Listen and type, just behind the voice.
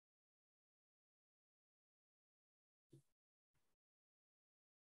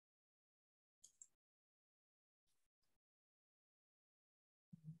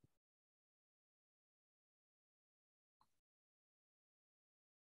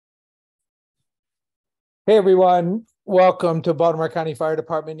Hey everyone, welcome to Baltimore County Fire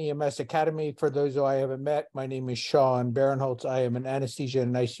Department EMS Academy. For those who I haven't met, my name is Sean Barinholtz. I am an anesthesia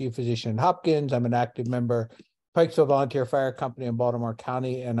and ICU physician at Hopkins. I'm an active member of Pikesville Volunteer Fire Company in Baltimore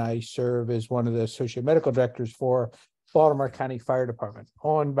County, and I serve as one of the associate medical directors for Baltimore County Fire Department.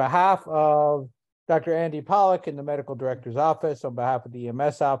 On behalf of Dr. Andy Pollack in the medical director's office, on behalf of the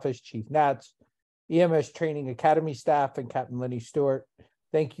EMS office, Chief Nats, EMS Training Academy staff, and Captain Lenny Stewart,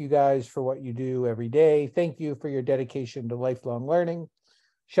 thank you guys for what you do every day. Thank you for your dedication to lifelong learning.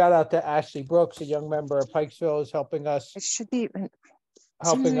 Shout out to Ashley Brooks, a young member of Pikesville, is helping us. It should be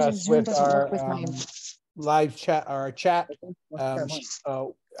With our live chat, our chat.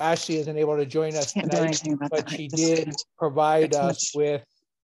 Ashley isn't able to join us tonight, but she did provide us with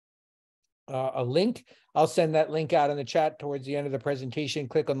a link. I'll send that link out in the chat towards the end of the presentation.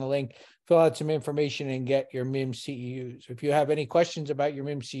 Click on the link, fill out some information, and get your MIM CEUs. If you have any questions about your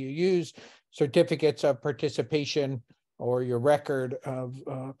MIM CEUs, certificates of participation, or your record of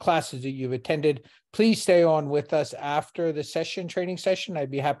classes that you've attended, please stay on with us after the training session. I'd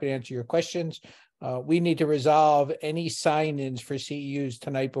be happy to answer your questions. We need to resolve any sign-ins for CEUs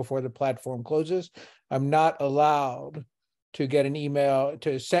tonight before the platform closes. I'm not allowed to get an email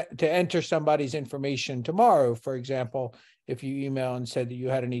to enter somebody's information tomorrow, for example, if you email and said that you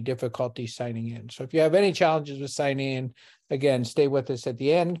had any difficulty signing in. So if you have any challenges with signing in, again, stay with us at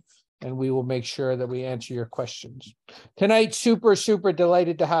the end, and we will make sure that we answer your questions. Tonight, super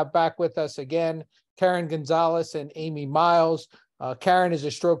delighted to have back with us again, Karen Gonzalez and Amy Miles. Karen is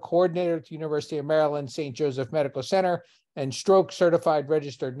a stroke coordinator at the University of Maryland, St. Joseph Medical Center, and stroke certified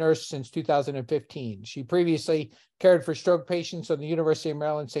registered nurse since 2015. She previously cared for stroke patients on the University of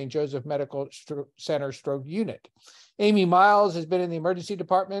Maryland St. Joseph Medical Center stroke unit. Amy Miles has been in the emergency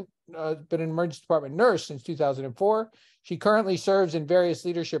department, nurse since 2004. She currently serves in various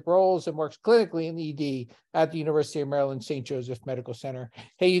leadership roles and works clinically in the ED at the University of Maryland St. Joseph Medical Center.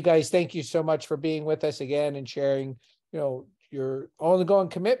 Hey, you guys, thank you so much for being with us again and sharing, your ongoing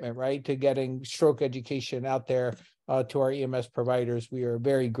commitment, right, to getting stroke education out there to our EMS providers. We are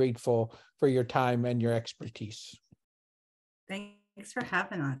very grateful for your time and your expertise. Thanks for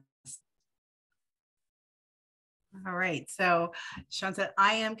having us. All right, so Sean said,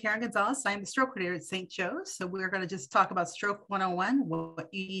 I am Karen Gonzalez. I'm the stroke coordinator at St. Joe's. So we're going to just talk about Stroke 101, what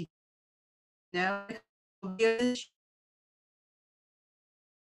you need to know.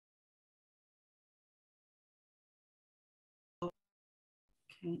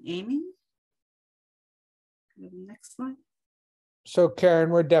 Okay, Amy. Next slide. So Karen,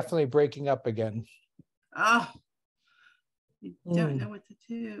 we're definitely breaking up again. Oh, you don't know what to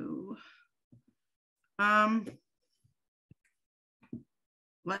do.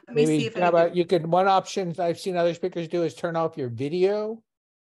 Let me see if how about you could, one option I've seen other speakers do is turn off your video.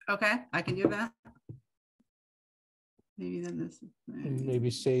 Okay, I can do that. Maybe then this.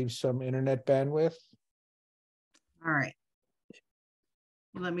 Maybe save some internet bandwidth. All right.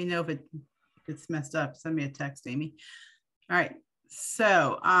 Let me know if it gets messed up. Send me a text, Amy. All right.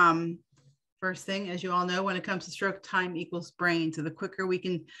 So first thing, as you all know, when it comes to stroke, time equals brain. So the quicker we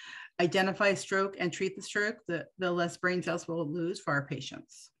can identify stroke and treat the stroke, the less brain cells we'll lose for our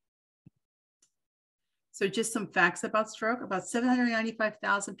patients. So just some facts about stroke. About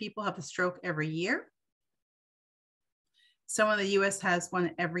 795,000 people have a stroke every year. Someone in the US has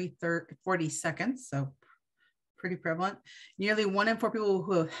one every 40 seconds. So pretty prevalent. Nearly 1 in 4 people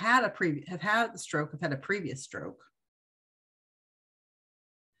who have had the stroke have had a previous stroke.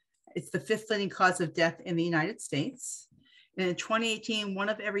 It's the 5th leading cause of death in the United States. And in 2018, 1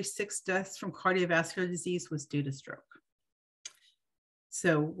 of every 6 deaths from cardiovascular disease was due to stroke.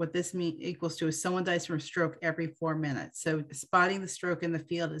 So what this equals to is someone dies from a stroke every 4 minutes. So spotting the stroke in the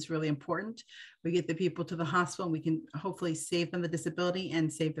field is really important. We get the people to the hospital and we can hopefully save them the disability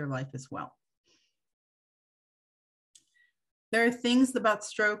and save their life as well. There are things about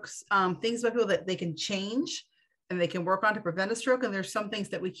strokes, things about people that they can change and they can work on to prevent a stroke. And there's some things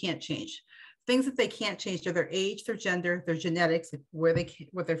that we can't change. Things that they can't change are their age, their gender, their genetics,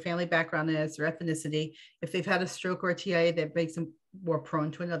 what their family background is, their ethnicity. If they've had a stroke or a TIA, that makes them more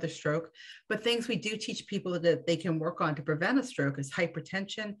prone to another stroke. But things we do teach people that they can work on to prevent a stroke is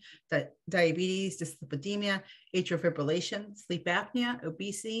hypertension, diabetes, dyslipidemia, atrial fibrillation, sleep apnea,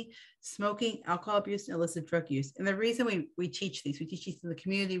 obesity, smoking, alcohol abuse, and illicit drug use. And the reason we teach these in the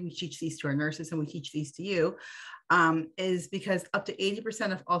community, we teach these to our nurses, and we teach these to you, is because up to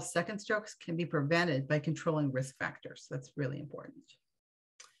 80% of all second strokes can be prevented by controlling risk factors. That's really important.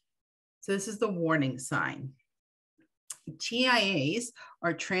 So this is the warning sign. TIAs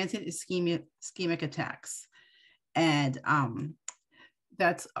are transient ischemic attacks. And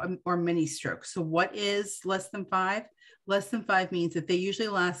That's or mini stroke. So what is less than 5? Less than 5 means that they usually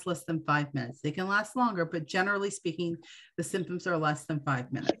last less than 5 minutes. They can last longer, but generally speaking, the symptoms are less than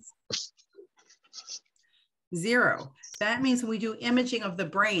 5 minutes. 0. That means when we do imaging of the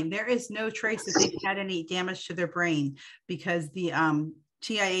brain, there is no trace that they've had any damage to their brain because the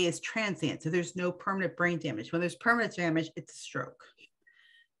TIA is transient. So there's no permanent brain damage. When there's permanent damage, it's a stroke.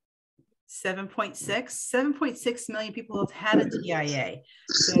 7.6 million people have had a TIA.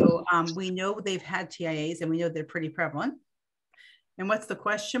 So we know they've had TIAs and we know they're pretty prevalent. And what's the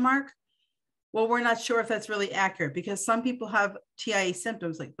question mark? Well, we're not sure if that's really accurate because some people have TIA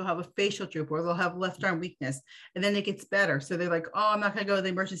symptoms, like they'll have a facial droop or they'll have left arm weakness, and then it gets better. So they're like, oh, I'm not going to go to the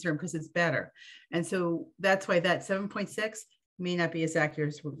emergency room because it's better. And so that's why that 7.6 may not be as accurate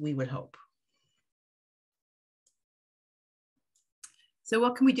as we would hope. So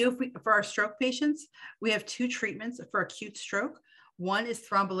what can we do for our stroke patients? We have 2 treatments for acute stroke. One is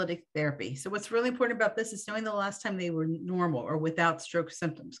thrombolytic therapy. So what's really important about this is knowing the last time they were normal or without stroke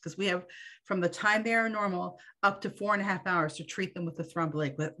symptoms, because we have from the time they are normal up to 4.5 hours to treat them with the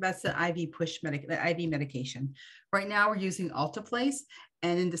thrombolytic. That's the IV the IV medication. Right now we're using Alteplase,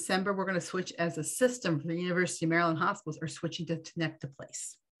 and in December we're going to switch as a system for the University of Maryland hospitals are switching to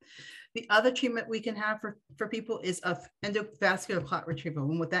Tenecteplase. The other treatment we can have for people is endovascular clot retrieval.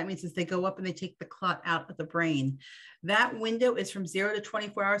 And what that means is they go up and they take the clot out of the brain. That window is from 0 to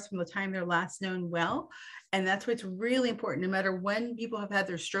 24 hours from the time they're last known well. And that's why it's really important. No matter when people have had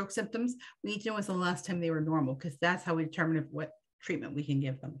their stroke symptoms, we need to know when's the last time they were normal, because that's how we determine what treatment we can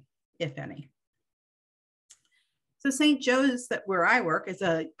give them, if any. So St. Joe's, where I work, is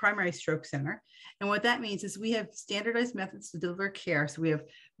a primary stroke center. And what that means is we have standardized methods to deliver care. So we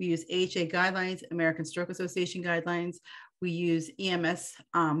use AHA guidelines, American Stroke Association guidelines. We use EMS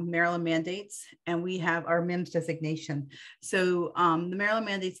Maryland mandates, and we have our MIMS designation. So the Maryland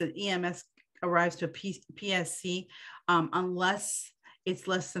mandates that EMS arrives to a PSC unless it's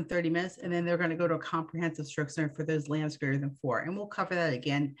less than 30 minutes, and then they're going to go to a comprehensive stroke center for those lambs greater than 4. And we'll cover that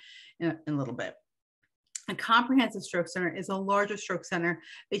again in a little bit. A comprehensive stroke center is a larger stroke center.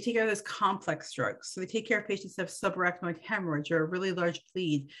 They take care of those complex strokes. So they take care of patients that have subarachnoid hemorrhage or a really large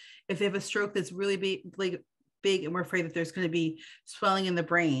bleed. If they have a stroke that's really big and we're afraid that there's going to be swelling in the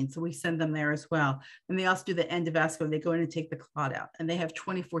brain, so we send them there as well. And they also do the endovascular. They go in and take the clot out. And they have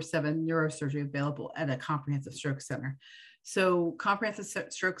 24/7 neurosurgery available at a comprehensive stroke center. So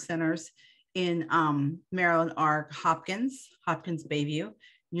comprehensive stroke centers in Maryland are Hopkins Bayview,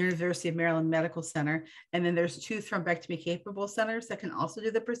 University of Maryland Medical Center, and then there's 2 thrombectomy capable centers that can also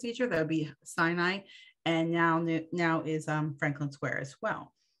do the procedure. That would be Sinai, and now is Franklin Square as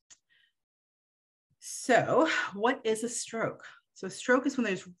well. So what is a stroke? So a stroke is when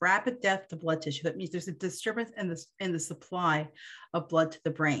there's rapid death to blood tissue. That means there's a disturbance in the supply of blood to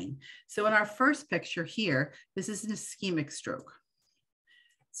the brain. So in our first picture here, this is an ischemic stroke.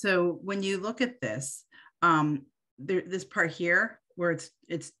 So when you look at this, this part here, where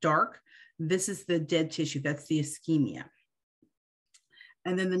it's dark, this is the dead tissue, that's the ischemia.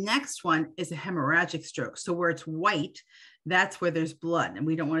 And then the next one is a hemorrhagic stroke. So where it's white, that's where there's blood, and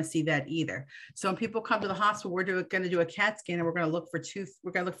we don't want to see that either. So when people come to the hospital, we're going to do a CAT scan, and we're going to look for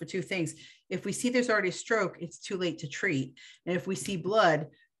two things. If we see there's already a stroke, it's too late to treat. And if we see blood,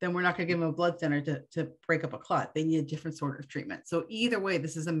 then we're not going to give them a blood thinner to break up a clot. They need a different sort of treatment. So either way,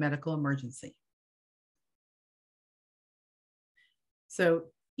 this is a medical emergency. So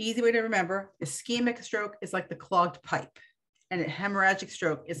easy way to remember, ischemic stroke is like the clogged pipe, and a hemorrhagic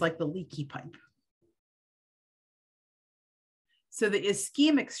stroke is like the leaky pipe. So the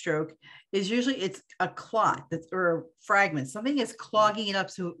ischemic stroke is usually, it's a clot or a fragment. Something is clogging it up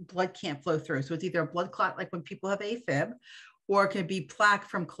so blood can't flow through. So it's either a blood clot like when people have AFib, or it can be plaque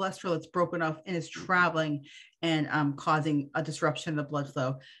from cholesterol that's broken off and is traveling and causing a disruption in the blood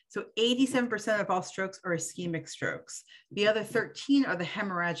flow. So 87% of all strokes are ischemic strokes. The other 13 are the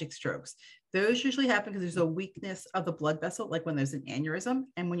hemorrhagic strokes. Those usually happen because there's a weakness of the blood vessel, like when there's an aneurysm.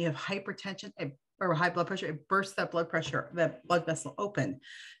 And when you have hypertension or high blood pressure, it bursts that blood vessel open.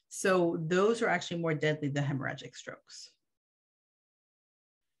 So those are actually more deadly than hemorrhagic strokes.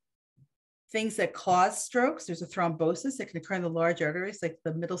 Things that cause strokes, there's a thrombosis that can occur in the large arteries, like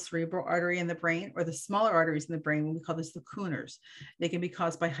the middle cerebral artery in the brain, or the smaller arteries in the brain, when we call this lacunaires. They can be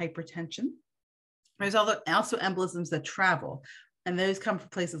caused by hypertension. There's also embolisms that travel, and those come from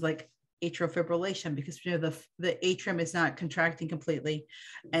places like atrial fibrillation, because the atrium is not contracting completely,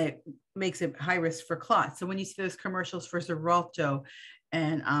 and it makes it high risk for clots. So when you see those commercials for Xarelto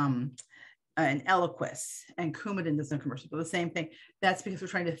and Eliquis and Coumadin does some commercials, but the same thing. That's because we're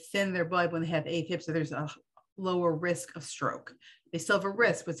trying to thin their blood when they have AFib. So there's a lower risk of stroke. They still have a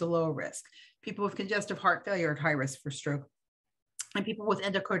risk, but it's a lower risk. People with congestive heart failure are at high risk for stroke. And people with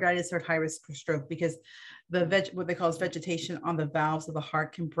endocarditis are at high risk for stroke because what they call is vegetation on the valves of the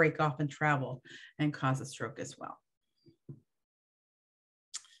heart can break off and travel and cause a stroke as well.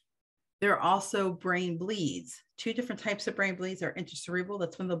 There are also brain bleeds. Two different types of brain bleeds are intracerebral.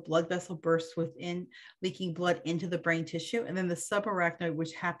 That's when the blood vessel bursts within, leaking blood into the brain tissue. And then the subarachnoid,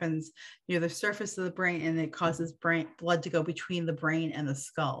 which happens near the surface of the brain, and it causes blood to go between the brain and the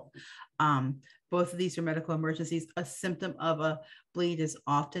skull. Both of these are medical emergencies. A symptom of a bleed is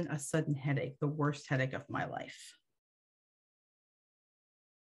often a sudden headache, the worst headache of my life.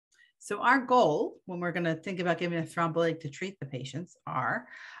 So our goal, when we're going to think about giving a thrombolytic to treat the patients, are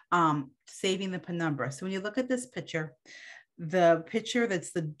saving the penumbra. So when you look at this picture, the picture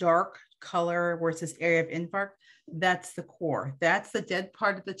that's the dark color where it says area of infarct, that's the core. That's the dead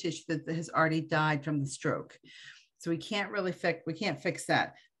part of the tissue that has already died from the stroke. So we can't fix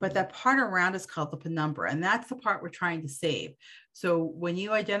that. But that part around is called the penumbra, and that's the part we're trying to save. So when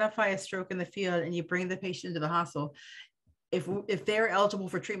you identify a stroke in the field and you bring the patient into the hospital, if they're eligible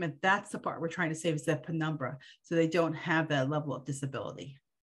for treatment, that's the part we're trying to save, is that penumbra, so they don't have that level of disability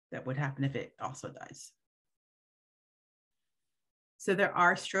that would happen if it also dies. So there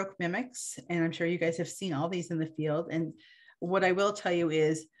are stroke mimics, and I'm sure you guys have seen all these in the field. And what I will tell you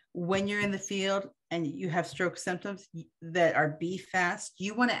is, when you're in the field and you have stroke symptoms that are BFAST,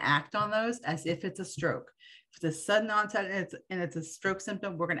 you want to act on those as if it's a stroke. If it's a sudden onset and it's a stroke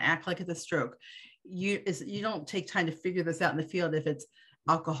symptom, we're going to act like it's a stroke. You don't take time to figure this out in the field if it's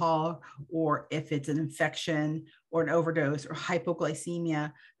alcohol, or if it's an infection or an overdose or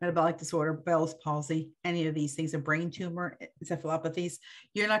hypoglycemia, metabolic disorder, Bell's palsy, any of these things, a brain tumor, encephalopathies.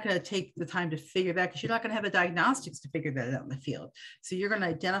 You're not going to take the time to figure that, because you're not going to have the diagnostics to figure that out in the field. So you're going to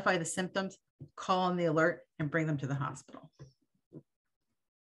identify the symptoms, call on the alert, and bring them to the hospital.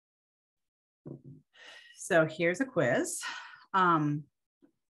 So here's a quiz.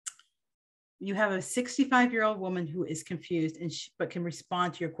 You have a 65-year-old woman who is confused but can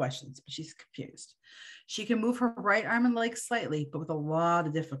respond to your questions, but she's confused. She can move her right arm and leg slightly, but with a lot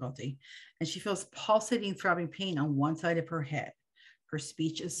of difficulty. And she feels pulsating, throbbing pain on one side of her head. Her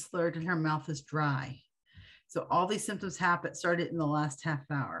speech is slurred and her mouth is dry. So all these symptoms started in the last half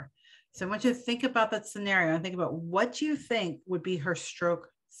hour. So I want you to think about that scenario and think about what you think would be her stroke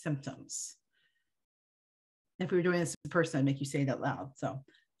symptoms. If we were doing this in person, I'd make you say it out loud. So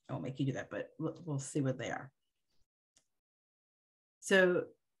I won't make you do that, but we'll see what they are. So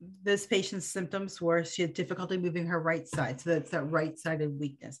this patient's symptoms were she had difficulty moving her right side. So that's that right-sided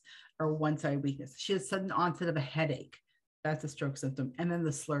weakness or one-sided weakness. She had sudden onset of a headache. That's a stroke symptom. And then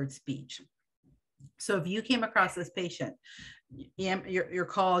the slurred speech. So if you came across this patient, you're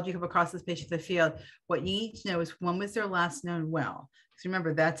called, you come across this patient in the field, what you need to know is, when was their last known well? Because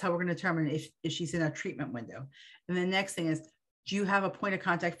remember, that's how we're going to determine if she's in a treatment window. And the next thing is, do you have a point of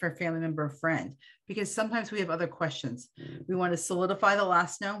contact for a family member or friend? Because sometimes we have other questions. We want to solidify the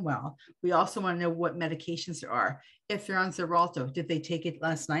last known well. We also want to know what medications there are. If they're on Xarelto, did they take it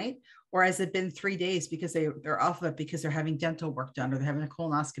last night? Or has it been 3 days because they're off of it because they're having dental work done, or they're having a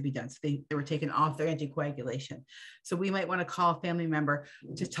colonoscopy done? So they were taken off their anticoagulation. So we might want to call a family member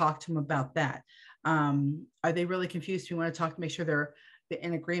to talk to them about that. Are they really confused? We want to talk to make sure they're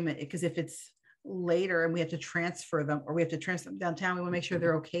in agreement, because if it's later and we have to transfer them, or we have to transfer them downtown, we want to make sure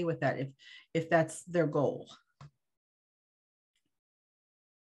they're okay with that if that's their goal.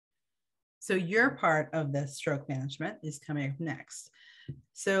 So your part of the stroke management is coming up next.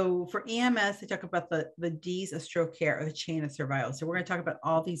 So for EMS, they talk about the D's of stroke care, or the chain of survival. So we're going to talk about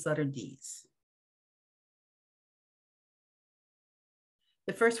all these letter D's.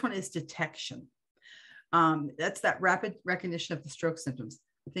 The first one is detection. That's that rapid recognition of the stroke symptoms.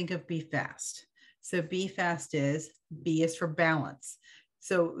 Think of BFAST. So BFAST is, B is for balance.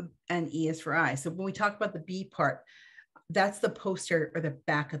 So, and E is for eye. So when we talk about the B part, that's the posterior, or the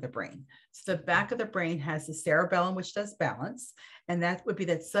back of the brain. So the back of the brain has the cerebellum, which does balance. And that would be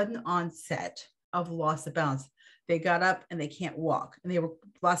that sudden onset of loss of balance. They got up and they can't walk. And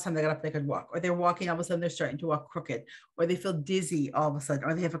last time they got up, they could walk. Or they're walking, all of a sudden they're starting to walk crooked. Or they feel dizzy all of a sudden.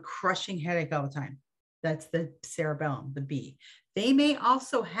 Or they have a crushing headache all the time. That's the cerebellum, the B. They may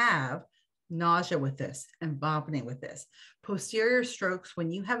also have nausea with this and vomiting with this. Posterior strokes, when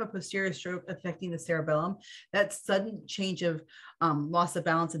you have a posterior stroke affecting the cerebellum, that sudden change of loss of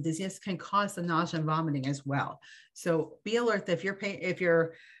balance and dizziness can cause the nausea and vomiting as well. So be alert that if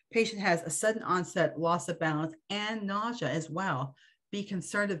your patient has a sudden onset loss of balance and nausea as well, be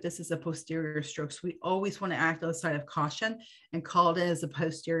concerned if this is a posterior stroke. So we always want to act on the side of caution and call it as a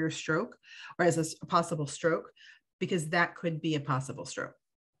posterior stroke or as a possible stroke, because that could be a possible stroke.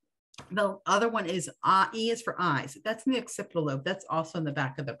 The other one is E is for eyes. That's in the occipital lobe. That's also in the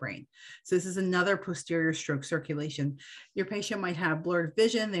back of the brain. So this is another posterior stroke circulation. Your patient might have blurred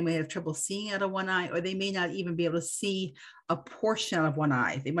vision. They may have trouble seeing out of one eye, or they may not even be able to see a portion out of one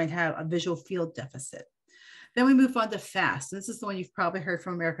eye. They might have a visual field deficit. Then we move on to FAST. This is the one you've probably heard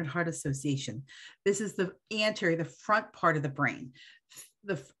from American Heart Association. This is the anterior, the front part of the brain.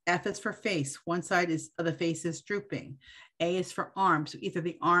 The F is for face. One side of the face is drooping. A is for arms. So either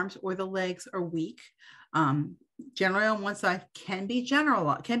the arms or the legs are weak. Generally on one side, can be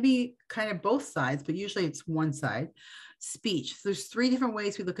general, can be kind of both sides, but usually it's one side. Speech. So there's 3 different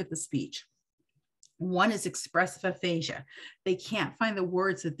ways we look at the speech. One is expressive aphasia. They can't find the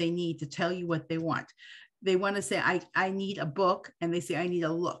words that they need to tell you what they want. They want to say, I need a book, and they say, I need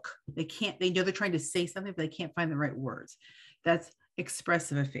a look. They can't, they know they're trying to say something, but they can't find the right words. That's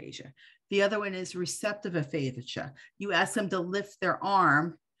expressive aphasia. The other one is receptive aphasia. You ask them to lift their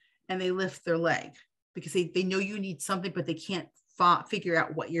arm and they lift their leg because they know you need something, but they can't figure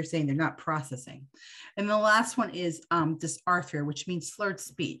out what you're saying. They're not processing. And the last one is dysarthria, which means slurred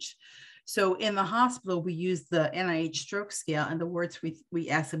speech. So in the hospital, we use the NIH stroke scale, and the words we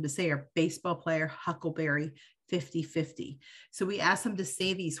ask them to say are baseball player, huckleberry, 50-50. So we ask them to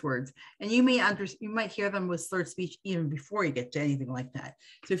say these words, and you might hear them with slurred speech even before you get to anything like that.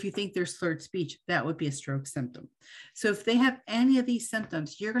 So if you think there's slurred speech, that would be a stroke symptom. So if they have any of these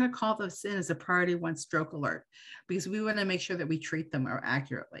symptoms, you're going to call this in as a priority 1 stroke alert, because we want to make sure that we treat them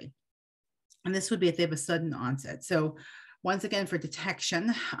accurately. And this would be if they have a sudden onset. So once again, for detection,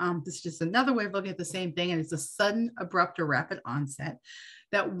 this is just another way of looking at the same thing, and it's a sudden, abrupt, or rapid onset.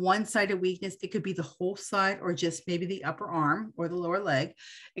 That one-sided weakness, it could be the whole side or just maybe the upper arm or the lower leg.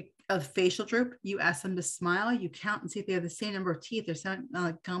 A facial droop, you ask them to smile, you count and see if they have the same number of teeth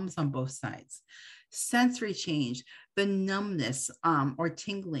or gums on both sides. Sensory change, the numbness or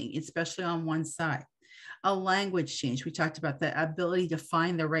tingling, especially on one side. A language change. We talked about the ability to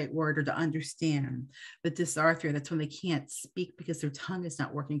find the right word or to understand. The dysarthria, that's when they can't speak because their tongue is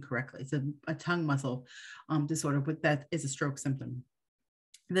not working correctly. It's a tongue muscle disorder, but that is a stroke symptom.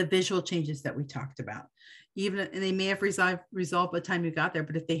 The visual changes that we talked about, and they may have resolved by the time you got there,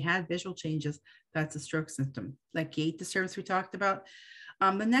 but if they had visual changes, that's a stroke symptom. That gait disturbance we talked about.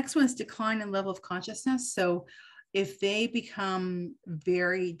 The next one is decline in level of consciousness. So if they become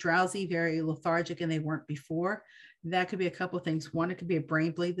very drowsy, very lethargic, and they weren't before, that could be a couple of things. One, it could be a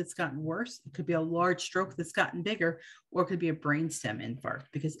brain bleed that's gotten worse. It could be a large stroke that's gotten bigger, or it could be a brainstem infarct,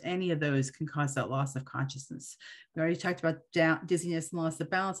 because any of those can cause that loss of consciousness. We already talked about dizziness and loss of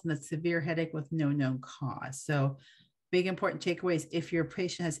balance and that severe headache with no known cause. So big important takeaways, if your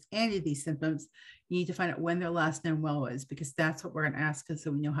patient has any of these symptoms, you need to find out when their last known well was, because that's what we're going to ask us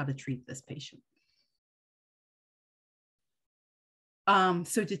so we know how to treat this patient.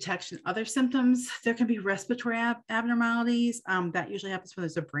 So detection, other symptoms, there can be respiratory abnormalities. That usually happens when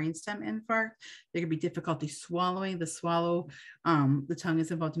there's a brainstem infarct. There can be difficulty swallowing. The tongue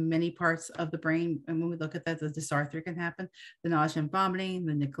is involved in many parts of the brain. And when we look at that, the dysarthria can happen. The nausea and vomiting,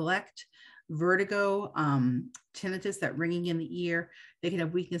 the neglect, vertigo, tinnitus, that ringing in the ear. They can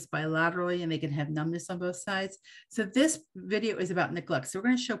have weakness bilaterally, and they can have numbness on both sides. So this video is about neglect. So we're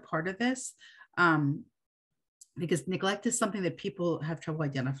going to show part of this. Because neglect is something that people have trouble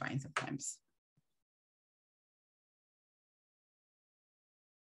identifying sometimes.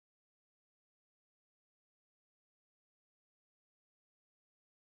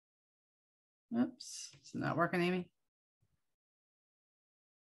 Oops, it's not working, Amy.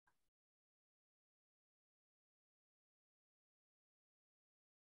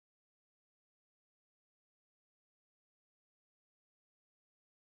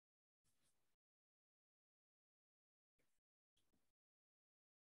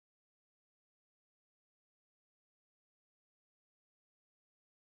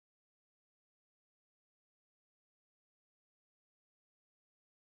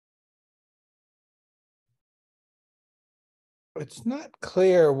 It's not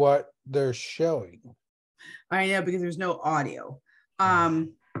clear what they're showing. I know, because there's no audio.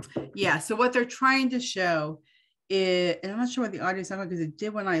 Yeah, so what they're trying to show is, and I'm not sure what the audio is on, because it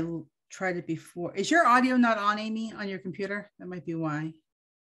did when I tried it before. Is your audio not on, Amy, on your computer? That might be why.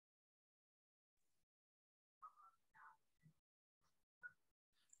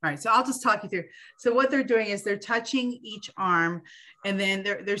 All right, so I'll just talk you through. So what they're doing is they're touching each arm, and then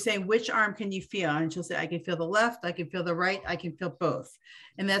they're saying, which arm can you feel? And she'll say, I can feel the left, I can feel the right, I can feel both.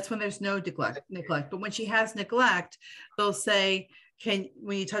 And that's when there's no neglect. But when she has neglect, they'll say,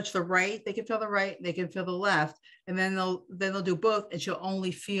 when you touch the right, they can feel the right, they can feel the left, and then they'll do both, and she'll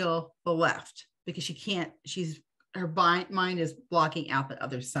only feel the left because she can't, her mind is blocking out the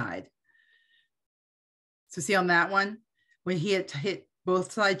other side. So see on that one, when he had hit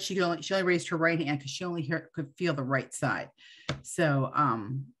both sides, she only raised her right hand because she only could feel the right side. So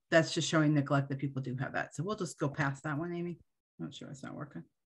that's just showing neglect that people do have that. So we'll just go past that one, Amy. I'm not sure it's not working.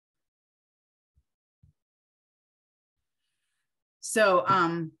 So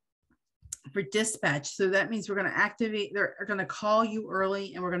for dispatch, so that means we're going to activate, they're going to call you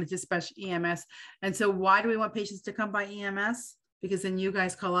early and we're going to dispatch EMS. And so why do we want patients to come by EMS? Because then you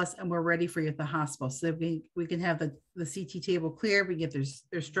guys call us and we're ready for you at the hospital. So we can have the CT table cleared, we get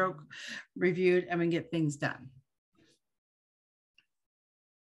their stroke reviewed, and we can get things done.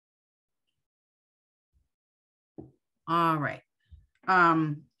 All right.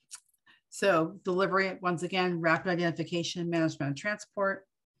 So delivery, once again, rapid identification, management, and transport.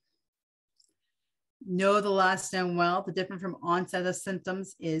 Know the last known well. The different from onset of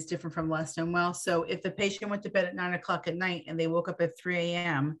symptoms is different from last known well. So if the patient went to bed at 9 o'clock at night and they woke up at 3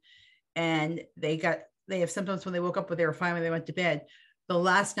 a.m. and they have symptoms when they woke up, but they were fine when they went to bed, the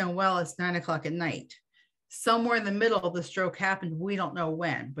last known well is 9 o'clock at night. Somewhere in the middle, the stroke happened. We don't know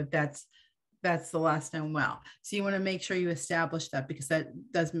when, but that's the last known well. So you want to make sure you establish that, because that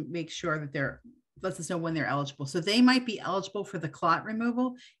does make sure that lets us know when they're eligible. So they might be eligible for the clot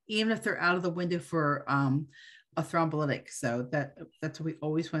removal, even if they're out of the window for a thrombolytic. So that's what we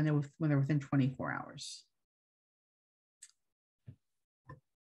always want to know when they're within 24 hours.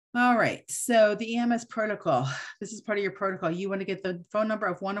 All right, so the EMS protocol. This is part of your protocol. You want to get the phone number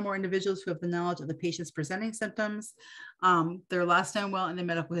of one or more individuals who have the knowledge of the patient's presenting symptoms, their last known well, and their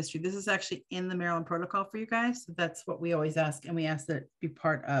medical history. This is actually in the Maryland protocol for you guys. So that's what we always ask, and we ask that it be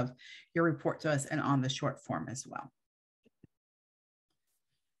part of your report to us and on the short form as well.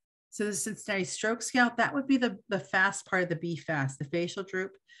 So the Cincinnati Stroke Scale, that would be the fast part of the BFAST, the facial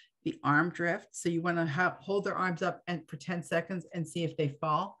droop, the arm drift. So you want to hold their arms up and for 10 seconds and see if they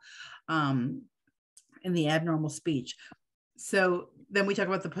fall, in the abnormal speech. So then we talk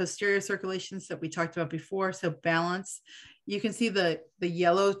about the posterior circulations that we talked about before. So balance, you can see the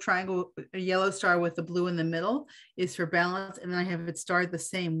yellow triangle, a yellow star with the blue in the middle is for balance. And then I have it starred the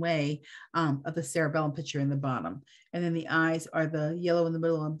same way of the cerebellum picture in the bottom. And then the eyes are the yellow in the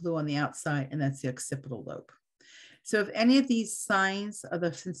middle and blue on the outside. And that's the occipital lobe. So if any of these signs of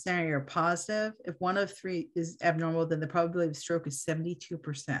the Cincinnati are positive, if one of three is abnormal, then the probability of stroke is 72%.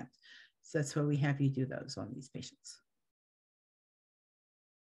 So that's why we have you do those on these patients.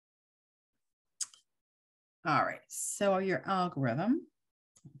 All right, so your algorithm.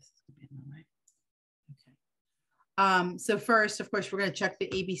 So first, of course, we're going to check the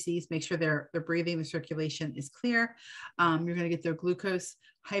ABCs, make sure their breathing, the circulation is clear. You're going to get their glucose.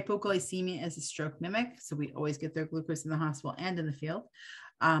 Hypoglycemia is a stroke mimic, so we always get their glucose in the hospital and in the field.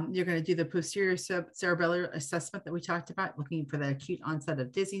 You're going to do the posterior cerebellar assessment that we talked about, looking for the acute onset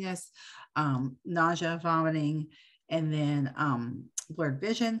of dizziness, nausea, vomiting, and then blurred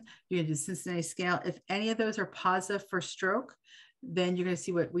vision. You're going to do the Cincinnati scale. If any of those are positive for stroke, then you're going to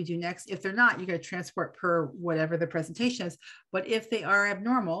see what we do next. If they're not, you're going to transport per whatever the presentation is. But if they are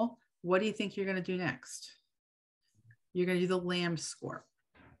abnormal, what do you think you're going to do next? You're going to do the Lamb score.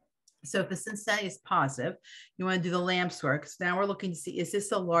 So if the Cincinnati is positive, you want to do the Lamb score, because now we're looking to see, is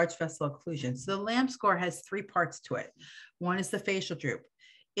this a large vessel occlusion? So the Lamb score has 3 parts to it. One is the facial droop.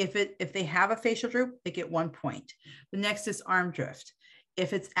 If they have a facial droop, they get 1 point. The next is arm drift.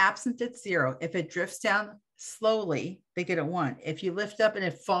 If it's absent, it's 0. If it drifts down slowly, they get a 1. If you lift up and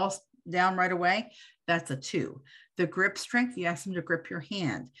it falls down right away, that's a 2. The grip strength, you ask them to grip your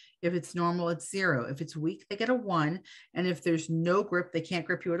hand. If it's normal, it's 0. If it's weak, they get a 1. And if there's no grip, they can't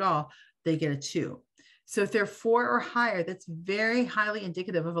grip you at all, they get a 2. So if they're 4 or higher, that's very highly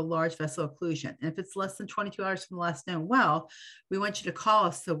indicative of a large vessel occlusion. And if it's less than 22 hours from the last known well, we want you to call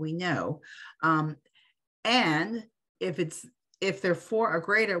us so we know. And if they're 4 or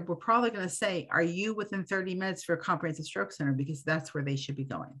greater, we're probably going to say, are you within 30 minutes for a comprehensive stroke center? Because that's where they should be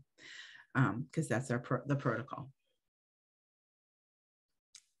going, because that's the protocol.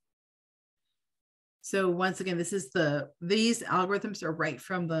 So once again, these algorithms are right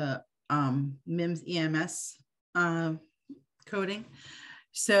from the MIMS EMS coding.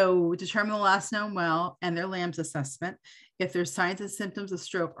 So determine the last known well and their LAMS assessment. If their signs and symptoms of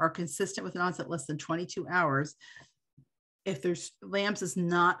stroke are consistent with an onset less than 22 hours, if there's LAMS is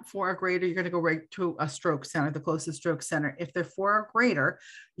not 4 or greater, you're going to go right to a stroke center, the closest stroke center. If they're 4 or greater,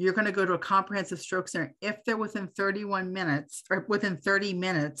 you're going to go to a comprehensive stroke center if they're within 31 minutes or within 30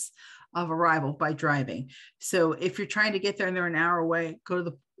 minutes of arrival by driving. So if you're trying to get there and they're an hour away, go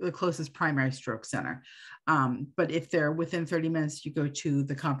to the closest primary stroke center. But if they're within 30 minutes, you go to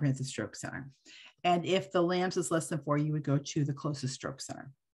the comprehensive stroke center. And if the LAMS is less than 4, you would go to the closest stroke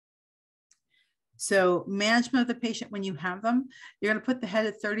center. So management of the patient when you have them, you're going to put the head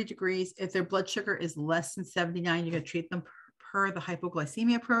at 30 degrees. If their blood sugar is less than 79, you're going to treat them per the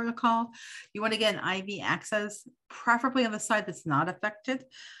hypoglycemia protocol. You want to get an IV access, preferably on the side that's not affected.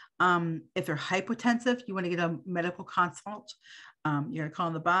 If they're hypotensive, you want to get a medical consult. You're going to call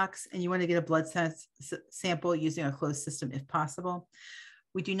in the box, and you want to get a blood sample using a closed system if possible.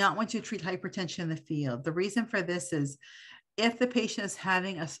 We do not want you to treat hypertension in the field. The reason for this is if the patient is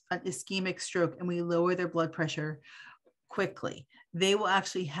having an ischemic stroke and we lower their blood pressure quickly, they will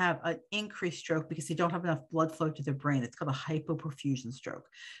actually have an increased stroke because they don't have enough blood flow to their brain. It's called a hypoperfusion stroke.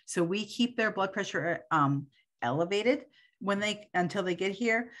 So we keep their blood pressure elevated until they get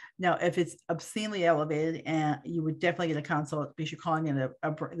here. Now, if it's obscenely elevated, and you would definitely get a consult because you're calling it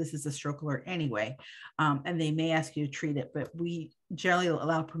this is a stroke alert anyway, and they may ask you to treat it, but we generally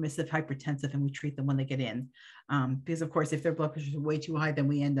allow permissive hypertensive and we treat them when they get in, because of course, if their blood pressure is way too high, then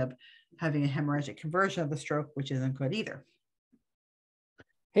we end up having a hemorrhagic conversion of the stroke, which isn't good either.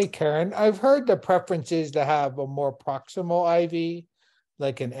 Hey, Karen, I've heard the preference is to have a more proximal IV,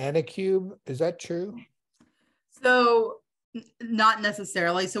 like an anacube. Is that true? So not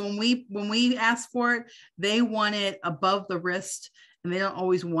necessarily. So when we ask for it, they want it above the wrist, and they don't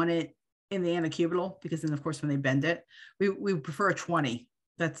always want it in the antecubital, because then of course when they bend it, we prefer a 20.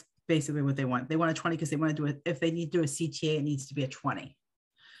 That's basically what they want. They want a 20 because they want to do it. If they need to do a CTA, it needs to be a 20.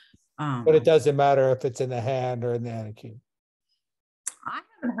 But it doesn't matter if it's in the hand or in the anacube. I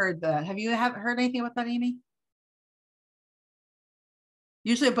haven't heard that. Have you heard anything about that, Amy?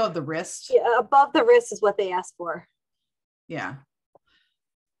 Usually above the wrist. Yeah, above the wrist is what they ask for. Yeah.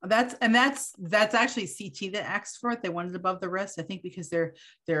 That's actually CT that asks for it. They want it above the wrist, I think, because they're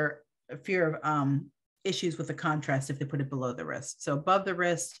fear of issues with the contrast if they put it below the wrist. So above the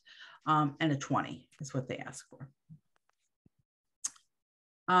wrist and a 20 is what they ask for.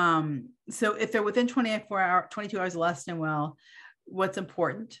 So if they're within 22 hours of last known well, what's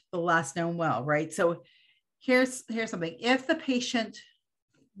important? The last known well, right? So here's something. If the patient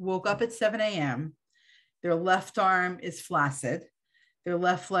woke up at 7 a.m., their left arm is flaccid, their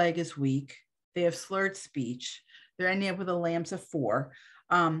left leg is weak, they have slurred speech, they're ending up with a LAMS of 4,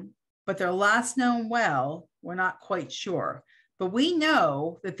 but their last known well, we're not quite sure. But we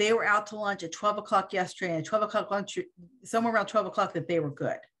know that they were out to lunch at 12 o'clock yesterday, and 12 o'clock lunch, somewhere around 12 o'clock, that they were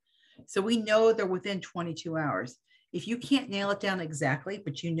good. So we know they're within 22 hours. If you can't nail it down exactly,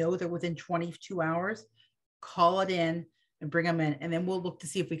 but you know they're within 22 hours, call it in and bring them in, and then we'll look to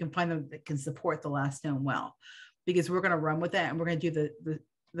see if we can find them that can support the last known well, because we're going to run with that, and we're going to do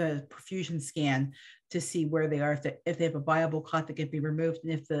the perfusion scan to see where they are, if they have a viable clot that can be removed,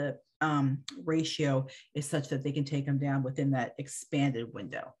 and if the ratio is such that they can take them down within that expanded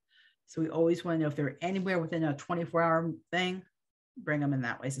window. So we always want to know if they're anywhere within a 24-hour thing, bring them in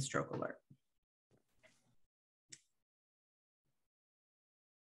that way as a stroke alert.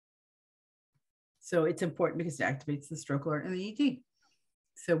 So it's important because it activates the stroke alert in the ED.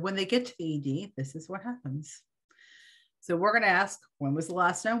 So when they get to the ED, this is what happens. So we're going to ask, when was the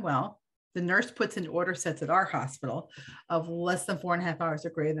last known well? The nurse puts in order sets at our hospital of less than 4.5 hours or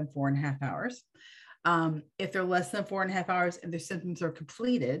greater than 4.5 hours. If they're less than 4.5 hours and their symptoms are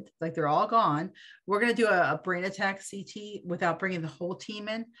completed, like they're all gone, we're going to do a brain attack CT without bringing the whole team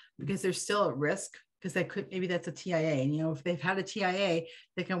in, because they're still at risk, because maybe that's a TIA. And, if they've had a TIA,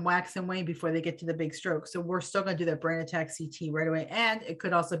 they can wax and wane before they get to the big stroke. So we're still going to do that brain attack CT right away. And it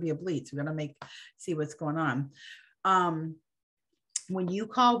could also be a bleed. So we're going to see what's going on. When you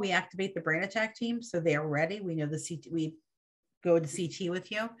call, we activate the brain attack team. So they are ready. We know the CT, we go to CT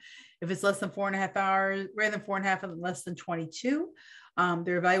with you. If it's less than 4.5 hours, greater than 4.5 and less than 22,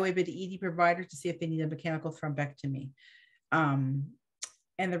 they're evaluated by the ED provider to see if they need a mechanical thrombectomy.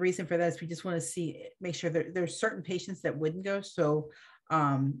 And the reason for that is we just want to make sure that there's certain patients that wouldn't go. So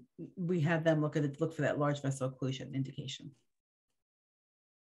we have them look for that large vessel occlusion indication.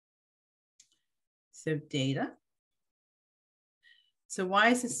 So data. So why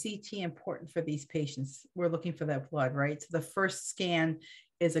is the CT important for these patients? We're looking for that blood, right? So the first scan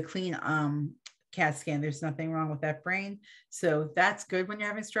is a clean CAT scan. There's nothing wrong with that brain. So that's good when you're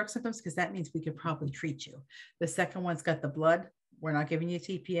having stroke symptoms, because that means we could probably treat you. The second one's got the blood. We're not giving you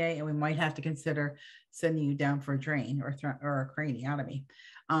TPA, and we might have to consider sending you down for a drain or a craniotomy.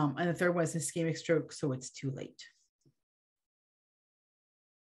 And the third one is ischemic stroke, so it's too late.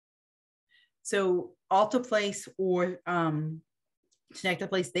 So alteplase or genetic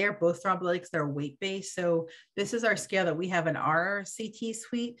place. They are both thrombolytics. They're weight-based. So this is our scale that we have in our CT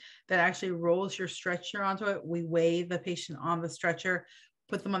suite that actually rolls your stretcher onto it. We weigh the patient on the stretcher,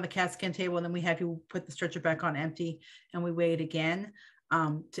 put them on the CAT scan table, and then we have you put the stretcher back on empty, and we weigh it again.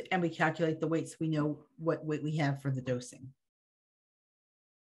 And we calculate the weight so we know what weight we have for the dosing.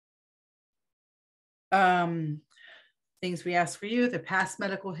 Things we ask for you, the past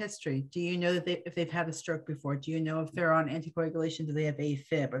medical history. Do you know that if they've had a stroke before? Do you know if they're on anticoagulation? Do they have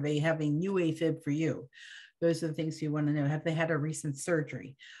AFib? Are they having new AFib for you? Those are the things you want to know. Have they had a recent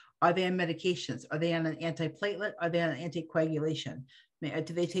surgery? Are they on medications? Are they on an antiplatelet? Are they on anticoagulation?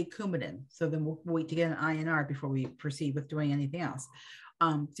 Do they take Coumadin? So then we'll wait to get an INR before we proceed with doing anything else.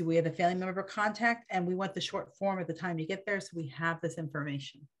 Do we have a family member contact? And we want the short form at the time you get there, so we have this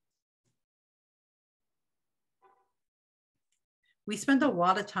information. We spend a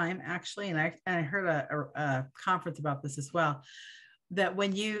lot of time actually, and I heard a conference about this as well, that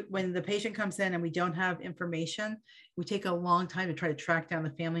when the patient comes in and we don't have information, we take a long time to try to track down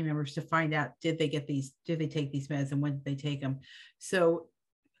the family members to find out, did they take these meds and when did they take them? So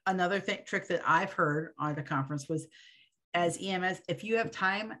another trick that I've heard on the conference was, as EMS, if you have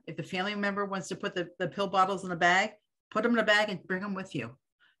time, if the family member wants to put the pill bottles in a bag, put them in a bag and bring them with you,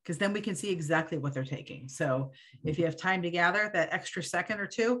 because then we can see exactly what they're taking. So if you have time to gather that extra second or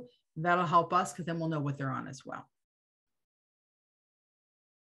two, that'll help us, because then we'll know what they're on as well.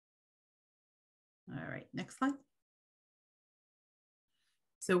 All right, next slide.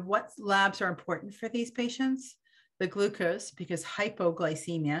 So what labs are important for these patients? The glucose, because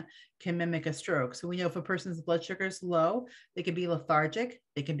hypoglycemia can mimic a stroke. So we know if a person's blood sugar is low, they can be lethargic,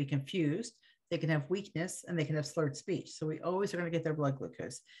 they can be confused, they can have weakness, and they can have slurred speech. So we always are going to get their blood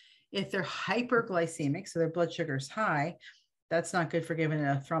glucose. If they're hyperglycemic, so their blood sugar is high, that's not good for giving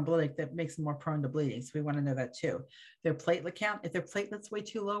a thrombolytic that makes them more prone to bleeding. So we want to know that too. Their platelet count, if their platelet's way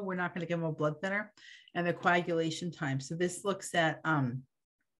too low, we're not going to give them a blood thinner. And their coagulation time. So this looks at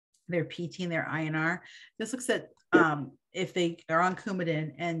their PT and their INR. This looks at if they are on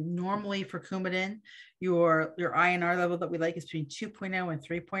Coumadin, and normally for Coumadin, your INR level that we like is between 2.0 and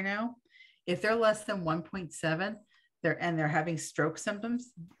 3.0. If they're less than 1.7, they're having stroke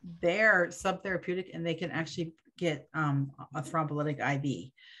symptoms, they're subtherapeutic, and they can actually get a thrombolytic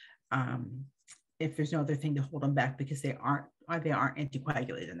IV if there's no other thing to hold them back, because they aren't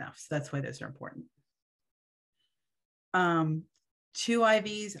anticoagulated enough. So that's why those are important. 2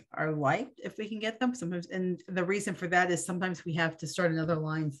 IVs are liked if we can get them sometimes, and the reason for that is sometimes we have to start another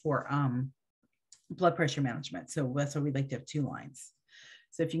line for blood pressure management. So that's why we like to have 2 lines.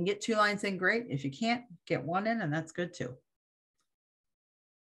 So if you can get 2 lines in, great. If you can't, get 1 in, and that's good too.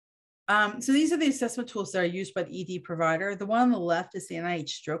 So these are the assessment tools that are used by the ED provider. The one on the left is the NIH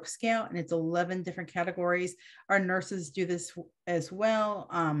stroke scale, and it's 11 different categories. Our nurses do this as well.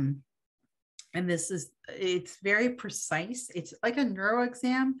 And it's very precise. It's like a neuro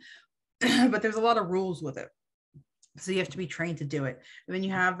exam, but there's a lot of rules with it. So you have to be trained to do it. And then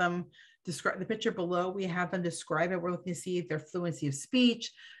you have them describe the picture below. We have them describe it. We're looking to see their fluency of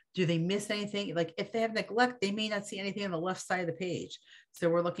speech. Do they miss anything? Like if they have neglect, they may not see anything on the left side of the page. So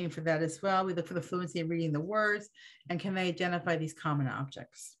we're looking for that as well. We look for the fluency in reading the words, and can they identify these common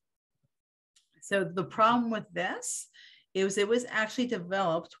objects? So the problem with this is it was actually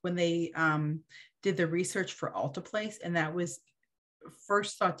developed when they did the research for alteplase, and that was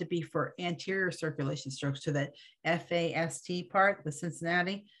first thought to be for anterior circulation strokes, to that FAST part, the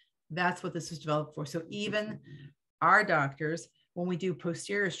Cincinnati. That's what this was developed for. So even our doctors, when we do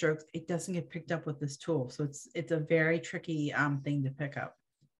posterior strokes, it doesn't get picked up with this tool. So it's a very tricky thing to pick up.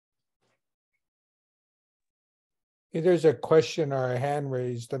 Yeah, there's a question or a hand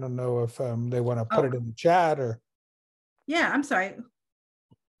raised. I don't know if they want to put it in the chat or. Yeah, I'm sorry.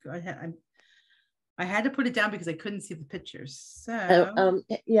 Go ahead. I had to put it down because I couldn't see the pictures. So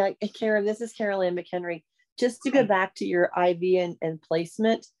yeah, Karen, this is Carol Ann McHenry. Just to go back to your IV and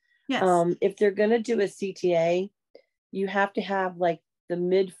placement. Yes. If they're going to do a CTA, you have to have like the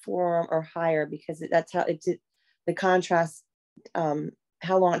mid forearm or higher, because that's how it's the contrast,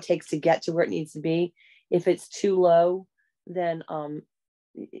 how long it takes to get to where it needs to be. If it's too low, then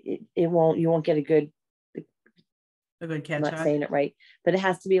you won't get a good catch. I'm not saying it right, but it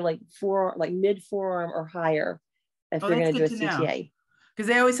has to be like mid forearm or higher if they're going to do a CTA. Because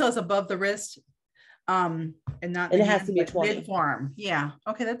they always tell us above the wrist, and not. And it has to be 20. Mid forearm. Yeah.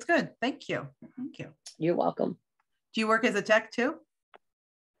 Okay, that's good. Thank you. Thank you. You're welcome. Do you work as a tech too?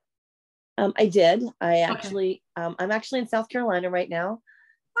 I did. I'm actually in South Carolina right now.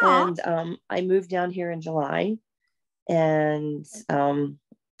 Aww. And I moved down here in July, and I'm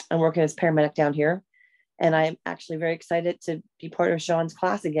working as paramedic down here. And I'm actually very excited to be part of Sean's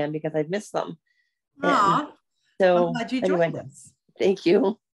class again because I've missed them. Aw, So I'm glad you anyway, joined us. thank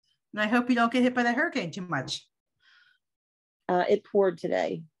you. And I hope you don't get hit by the hurricane too much. It poured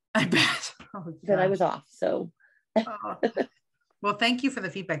today, I bet. Oh, but I gosh. was off. So, Oh. Well, thank you for the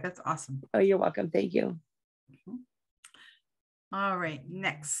feedback. That's awesome. oh, you're welcome. Thank you. All right,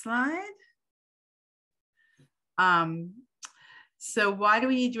 next slide. So why do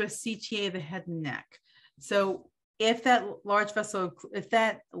we need to do a CTA of the head and neck? So if that large vessel, if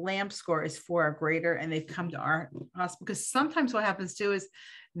that LAMP score is 4 or greater and they've come to our hospital, because sometimes what happens too is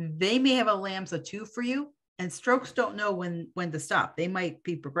they may have a LAMPS of 2 for you, and strokes don't know when to stop. They might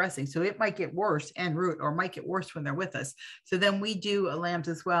be progressing. So it might get worse en route, or might get worse when they're with us. So then we do a LAMPS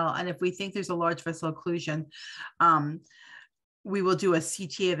as well. And if we think there's a large vessel occlusion, we will do a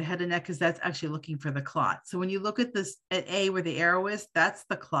CTA of the head and neck, because that's actually looking for the clot. So when you look at this at A where the arrow is, that's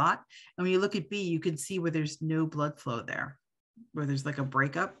the clot. And when you look at B, you can see where there's no blood flow there, where there's like a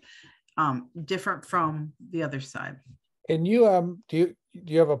breakup, different from the other side. Can you do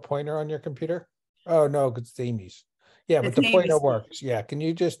you have a pointer on your computer? Oh no, it's Amy's. Yeah, but the pointer works. Yeah. Can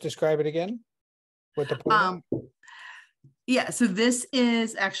you just describe it again with the pointer? Yeah, so this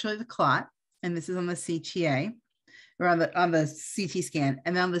is actually the clot, and this is on the CTA. Or on the CT scan,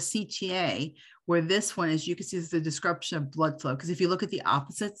 and then on the CTA, where this one is, you can see the description of blood flow. Because if you look at the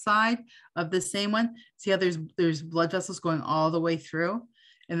opposite side of the same one, see how there's blood vessels going all the way through,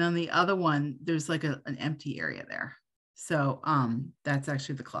 and then the other one, there's like an empty area there. So that's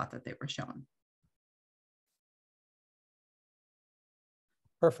actually the clot that they were showing.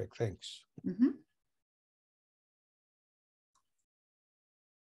 Perfect, thanks. Mm-hmm.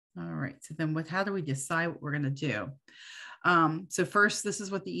 All right, so then how do we decide what we're going to do? So first, this is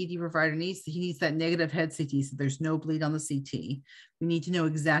what the ED provider needs. He needs that negative head CT, so there's no bleed on the CT. We need to know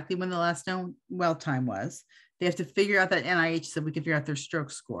exactly when the last known well time was. They have to figure out that NIH so we can figure out their stroke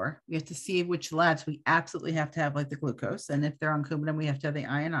score. We have to see which labs we absolutely have to have, like the glucose. And if they're on Coumadin, we have to have the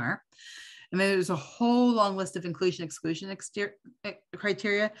INR. And then there's a whole long list of inclusion, exclusion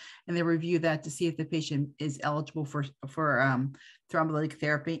criteria, and they review that to see if the patient is eligible for thrombolytic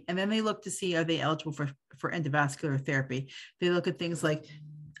therapy. And then they look to see, are they eligible for endovascular therapy? They look at things like,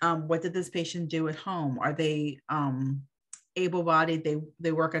 what did this patient do at home? Are they able-bodied?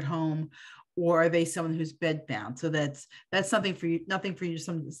 They work at home, or are they someone who's bedbound? So that's something for you, not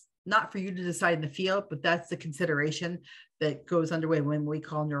for you to decide in the field, but that's the consideration that goes underway when we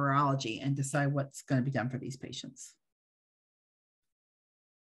call neurology and decide what's going to be done for these patients.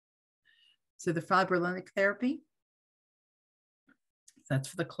 So the fibrinolytic therapy, that's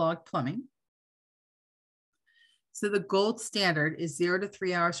for the clogged plumbing. So the gold standard is 0 to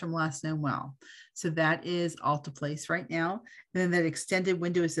 3 hours from last known well. So that is alteplase right now. And then that extended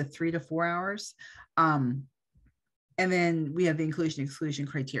window is 3 to 4 hours. And then we have the inclusion exclusion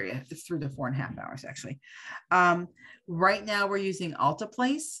criteria. It's 3 to 4.5 hours actually. Right now we're using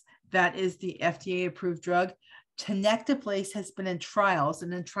alteplase. That is the FDA approved drug. Tenecteplase has been in trials,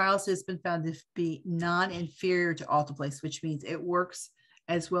 and in trials it has been found to be non-inferior to alteplase, which means it works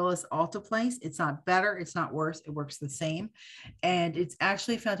as well as alteplase. It's not better, it's not worse, it works the same. And it's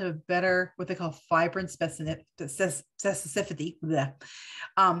actually found to have better, what they call fibrin specificity.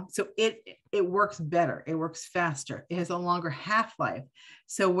 So it works better, it works faster, it has a longer half-life.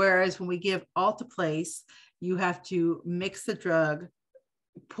 So whereas when we give alteplase, you have to mix the drug,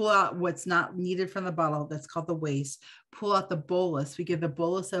 pull out what's not needed from the bottle, that's called the waste, pull out the bolus, we give the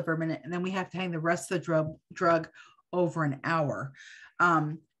bolus over a minute, and then we have to hang the rest of the drug over an hour.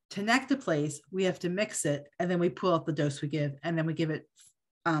 Tenecteplase, we have to mix it, and then we pull out the dose we give, and then we give it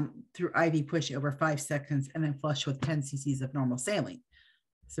through IV push over 5 seconds, and then flush with 10 cc's of normal saline.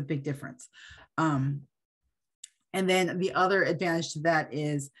 It's a big difference. And then the other advantage to that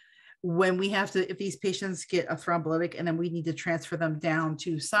is when we have to, if these patients get a thrombolytic and then we need to transfer them down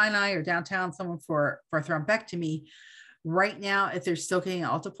to Sinai or downtown someone for thrombectomy, right now, if they're still getting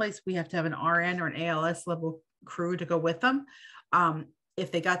alteplase, we have to have an RN or an ALS level crew to go with them.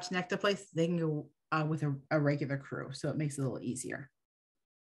 If they got tenecteplase, they can go with a regular crew. So it makes it a little easier.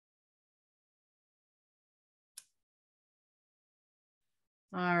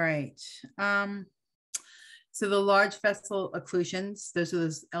 All right. So the large vessel occlusions, those are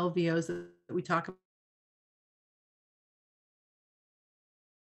those LVOs that we talk about.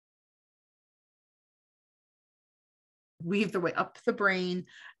 Weave their way up the brain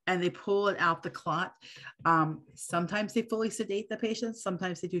and they pull it out the clot. Sometimes they fully sedate the patient.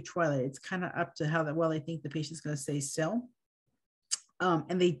 Sometimes they do twilight. It's kind of up to how well they think the patient's going to stay still.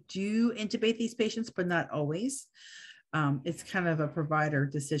 And they do intubate these patients, but not always. It's kind of a provider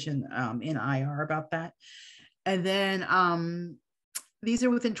decision in IR about that. And then these are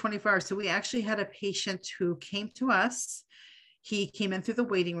within 24 hours. So we actually had a patient who came to us. He came in through the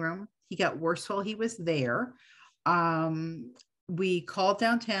waiting room. He got worse while he was there. We called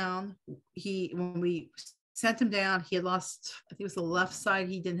downtown. When we sent him down, he had lost, I think it was the left side.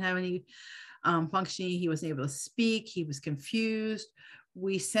 He didn't have any functioning. He wasn't able to speak. He was confused.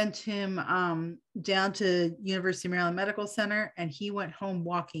 We sent him down to University of Maryland Medical Center, and he went home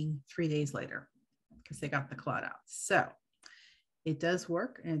walking 3 days later because they got the clot out. So it does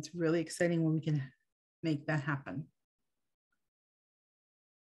work, and it's really exciting when we can make that happen.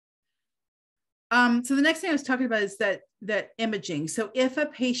 So the next thing I was talking about is that imaging. So if a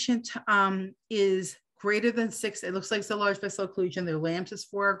patient is greater than 6, it looks like it's a large vessel occlusion, their LAMS is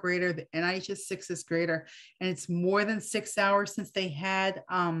 4 or greater, the NIH is 6 is greater, and it's more than 6 hours since they had,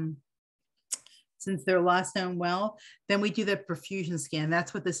 since their last known well, then we do the perfusion scan.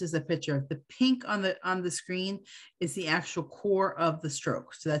 That's what this is a picture of. The pink on the screen is the actual core of the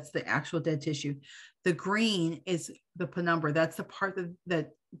stroke. So that's the actual dead tissue. The green is the penumbra. That's the part that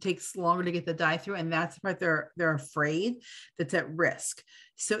takes longer to get the dye through, and that's the part they're afraid that's at risk.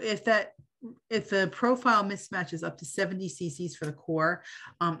 So if the profile mismatches up to 70 cc's for the core,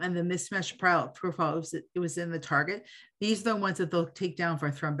 and the mismatch profile it was in the target, these are the ones that they'll take down for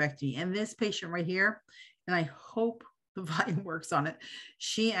a thrombectomy. And this patient right here, and I hope the volume works on it,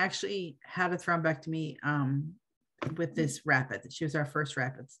 she actually had a thrombectomy with this rapid. She was our first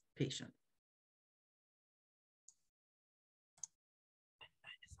rapid patient.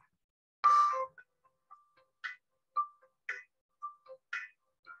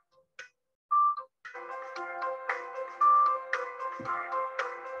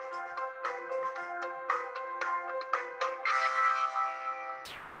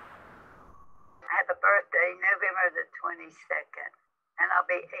 November the 22nd, and I'll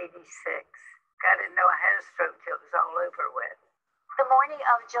be 86. I didn't know I had a stroke till it was all over with. The morning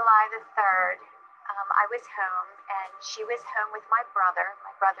of July the 3rd, I was home, and she was home with my brother.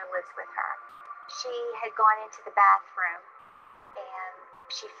 My brother lives with her. She had gone into the bathroom, and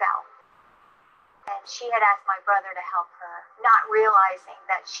she fell. And she had asked my brother to help her, not realizing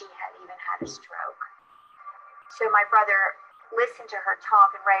that she had even had a stroke. So my brother listened to her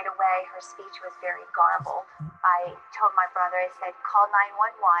talk, and right away her speech was very garbled. I told my brother, I said, call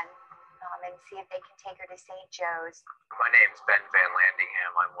 911 and see if they can take her to St. Joe's. My name's Ben Van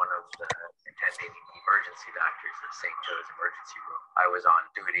Landingham. I'm one of the attending emergency doctors at St. Joe's emergency room. I was on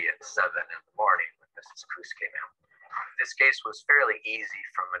duty at 7 in the morning when Mrs. Coos came out. This case was fairly easy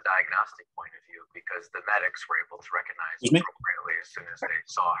from a diagnostic point of view because the medics were able to recognize appropriately as soon as they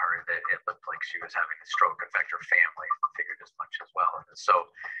saw her that it looked like she was having a stroke. In fact, her family figured as much as well. And so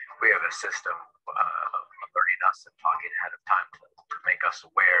we have a system alerting us and talking ahead of time to make us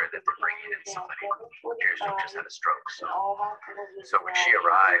aware that they're bringing in somebody who appears to have just had a stroke. So when she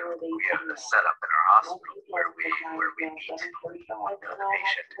arrived, we have the setup in our hospital where we meet the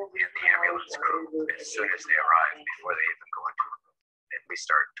patient and the ambulance crew as soon as they arrive before they even go into it. And we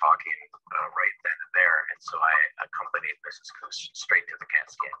start talking right then and there. And so I accompanied Mrs. Coos straight to the CAT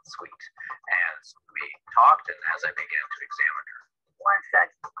scan suite. And we talked, and as I began to examine her, once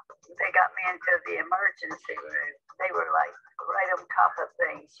they got me into the emergency room, they were like right on top of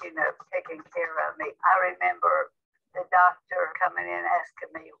things, you know, taking care of me. I remember the doctor coming in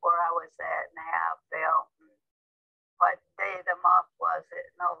asking me where I was at and how I felt, and what day of the month was it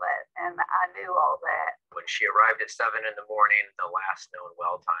and all that. And I knew all that. When she arrived at 7 in the morning, the last known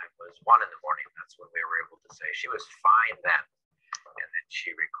well time was 1 in the morning. That's when we were able to say she was fine then. And then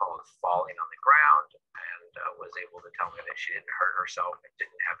she recalled falling on the ground and was able to tell me that she didn't hurt herself and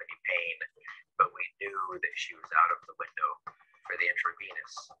didn't have any pain, but we knew that she was out of the window for the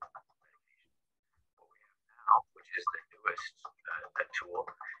intravenous medication. What we have now, which is the newest tool,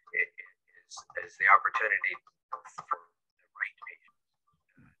 is the opportunity for the right patient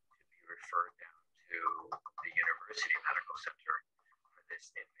to be referred down to the University Medical Center for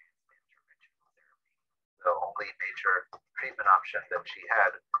this advanced interventional therapy. The only major treatment option that she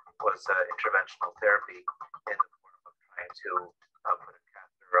had was interventional therapy in the form of trying to put a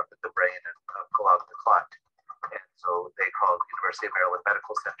catheter up at the brain and pull out the clot. And so they called University of Maryland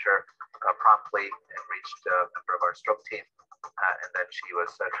Medical Center promptly and reached a member of our stroke team. And then she was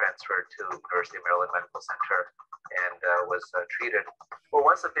transferred to University of Maryland Medical Center and was treated. Well,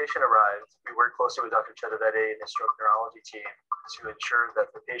 once the patient arrived, we worked closely with Dr. Chetovede and his stroke neurology team to ensure that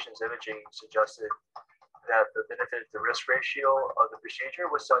the patient's imaging suggested that the benefit to risk ratio of the procedure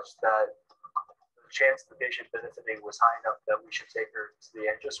was such that the chance of the patient benefiting was high enough that we should take her to the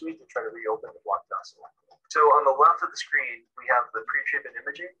angio suite to try to reopen the blocked vessel. So on the left of the screen, we have the pre-treatment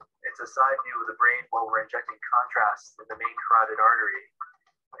imaging. It's a side view of the brain while we're injecting contrast in the main carotid artery.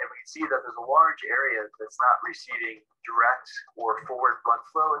 And we can see that there's a large area that's not receiving direct or forward blood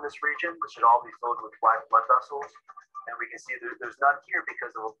flow in this region. This should all be filled with black blood vessels. And we can see there's none here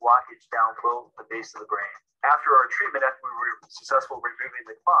because of a blockage down below the base of the brain. After our treatment, after we were successful removing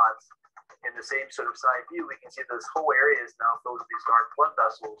the clots, in the same sort of side view, we can see this whole area is now filled with these dark blood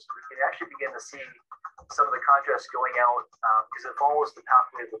vessels. We can actually begin to see some of the contrast going out because it follows the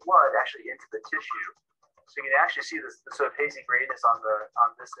pathway of the blood actually into the tissue. So you can actually see this sort of hazy grayness on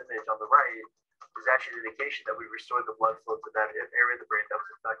this image on the right is actually an indication that we restored the blood flow to that area of the brain that was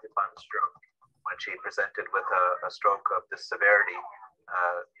affected by the stroke. When she presented with a stroke of this severity,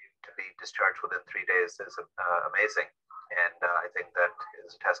 to be discharged within 3 days is amazing. And I think that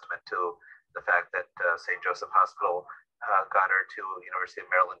is a testament to the fact that St. Joseph Hospital got her to University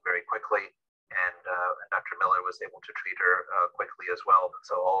of Maryland very quickly, and Dr. Miller was able to treat her quickly as well.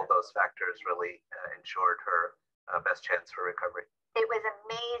 So all of those factors really ensured her best chance for recovery. It was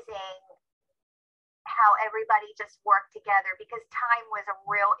amazing how everybody just worked together because time was a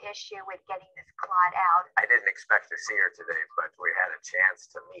real issue with getting this clot out. I didn't expect to see her today, but we had a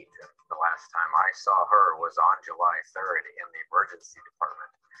chance to meet. The last time I saw her was on July 3rd in the emergency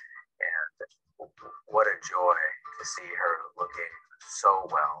department. And what a joy to see her looking so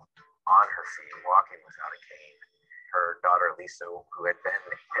well, on her feet, walking without a cane. Her daughter, Lisa, who had been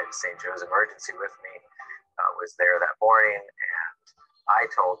at St. Joe's Emergency with me, was there that morning. And I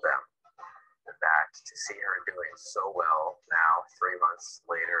told them that to see her doing so well now, 3 months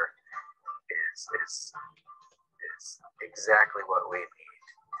later, is exactly what we need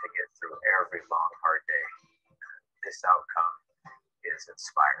to get through every long, hard day. This outcome is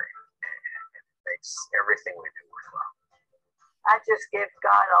inspiring and it makes everything we do worthwhile. I just give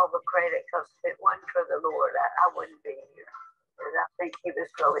God all the credit because if it wasn't for the Lord, I wouldn't be here. And I think He was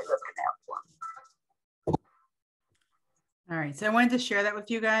really looking out for me. All right, so I wanted to share that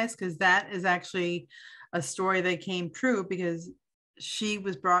with you guys because that is actually a story that came true because she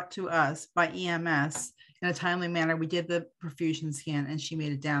was brought to us by EMS in a timely manner. We did the perfusion scan and she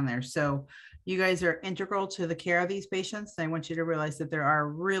made it down there. So you guys are integral to the care of these patients. I want you to realize that there are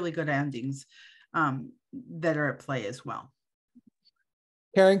really good endings that are at play as well.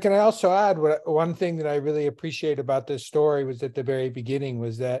 Karen, can I also add one thing that I really appreciate about this story was at the very beginning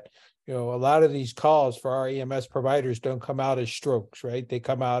was that, a lot of these calls for our EMS providers don't come out as strokes, right? They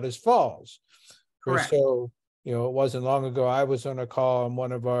come out as falls. Correct. So, it wasn't long ago, I was on a call in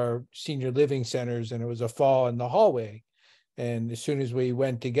one of our senior living centers and it was a fall in the hallway. And as soon as we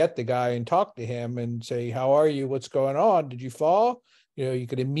went to get the guy and talk to him and say, how are you? What's going on? Did you fall? You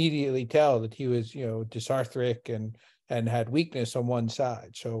could immediately tell that he was, dysarthric and had weakness on one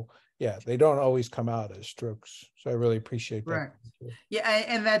side. So yeah, they don't always come out as strokes. So I really appreciate that. Right. Yeah,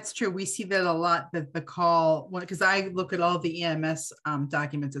 and that's true. We see that a lot, that the call, because I look at all the EMS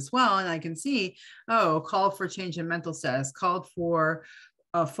documents as well, and I can see, called for change in mental status, called for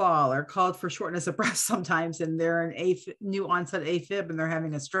a fall, or called for shortness of breath sometimes, and they're an new onset AFib and they're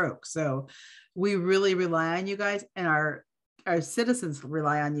having a stroke. So we really rely on you guys, and our citizens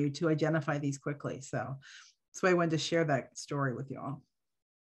rely on you to identify these quickly. So that's why I wanted to share that story with you all.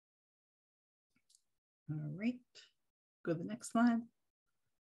 All right, go to the next slide.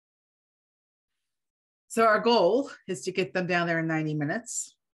 So our goal is to get them down there in 90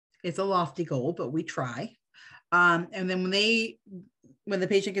 minutes. It's a lofty goal, but we try. And then when the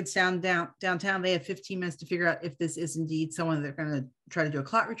patient gets downtown, they have 15 minutes to figure out if this is indeed someone they're going to try to do a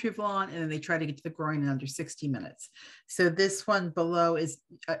clot retrieval on, and then they try to get to the groin in under 60 minutes. So this one below is,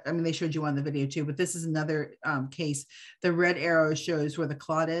 they showed you on the video too, but this is another case. The red arrow shows where the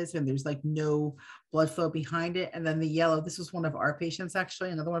clot is, and there's like no blood flow behind it. And then the yellow, this was one of our patients,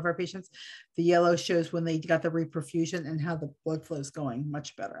 actually, another one of our patients. The yellow shows when they got the reperfusion and how the blood flow is going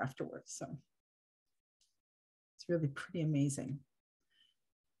much better afterwards. So it's really pretty amazing.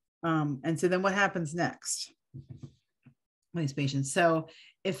 And so then what happens next with these patients? So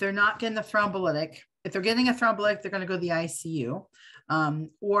if they're not getting the thrombolytic, if they're getting a thrombolytic, they're going to go to the ICU,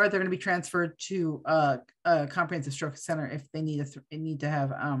 or they're going to be transferred to a comprehensive stroke center if they need to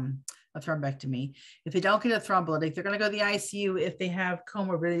have a thrombectomy. If they don't get a thrombolytic, they're going to go to the ICU if they have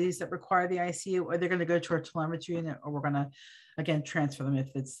comorbidities that require the ICU, or they're going to go to our telemetry unit, or we're going to, again, transfer them if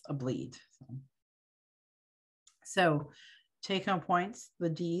it's a bleed. So Take-home points, the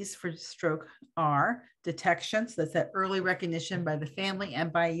D's for stroke are detection. So that's that early recognition by the family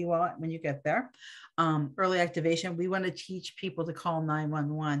and by you all when you get there. Early activation. We want to teach people to call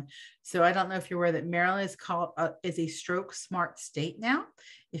 911. So I don't know if you're aware that Maryland is a stroke smart state now.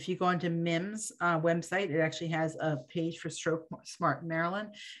 If you go onto MIM's website, it actually has a page for Stroke Smart Maryland.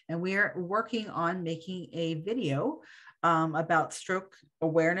 And we are working on making a video about stroke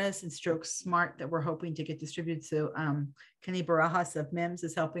awareness and stroke smart that we're hoping to get distributed. So Kenny Barajas of MIMS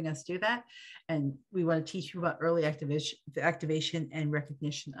is helping us do that. And we want to teach you about early activation and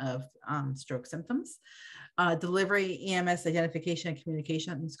recognition of stroke symptoms. Delivery, EMS identification and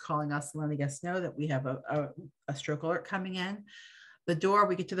communication is calling us and letting us know that we have a stroke alert coming in. The door,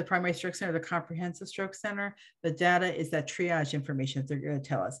 we get to the primary stroke center, the comprehensive stroke center. The data is that triage information that they're going to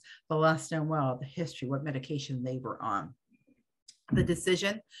tell us. The last known well, the history, what medication they were on. The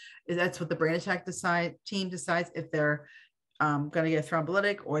decision is that's what the brain attack team decides if they're going to get a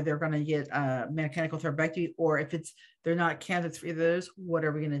thrombolytic or they're going to get a mechanical thrombectomy, or if they're not candidates for either of those, what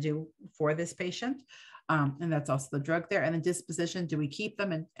are we going to do for this patient? And that's also the drug there. And the disposition, do we keep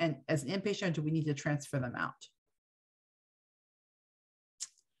them and as an inpatient, or do we need to transfer them out?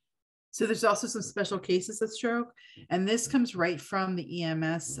 So there's also some special cases of stroke, and this comes right from the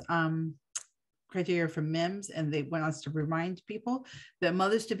EMS criteria from MIMS, and they want us to remind people that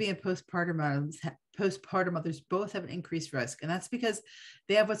mothers to be in postpartum mothers both have an increased risk, and that's because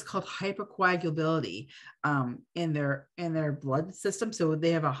they have what's called hypercoagulability in their blood system, so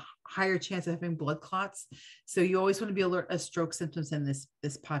they have a higher chance of having blood clots. So you always want to be alert of stroke symptoms in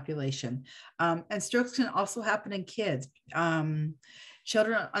this population, and strokes can also happen in kids.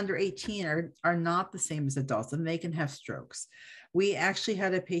 Children under 18 are not the same as adults, and they can have strokes. We actually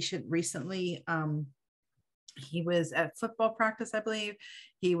had a patient recently. He was at football practice, I believe.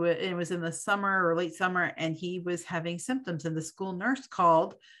 It was in the summer or late summer, and he was having symptoms. And the school nurse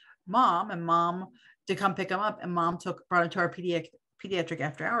called mom to come pick him up, and mom brought him to our pediatric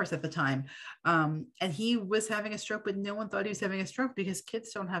after hours at the time. And he was having a stroke, but no one thought he was having a stroke because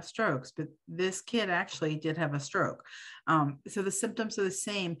kids don't have strokes, but this kid actually did have a stroke. So the symptoms are the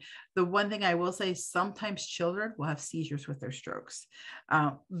same. The one thing I will say, sometimes children will have seizures with their strokes.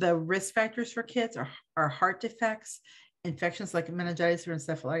 The risk factors for kids are heart defects, infections like meningitis or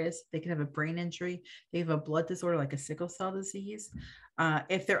encephalitis. They can have a brain injury. They have a blood disorder like a sickle cell disease.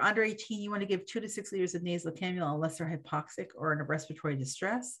 If they're under 18, you want to give 2 to 6 liters of nasal cannula unless they're hypoxic or in a respiratory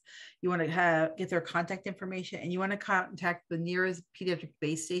distress. You want to get their contact information, and you want to contact the nearest pediatric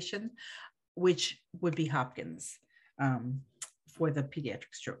base station, which would be Hopkins for the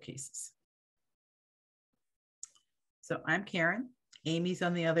pediatric stroke cases. So I'm Karen. Amy's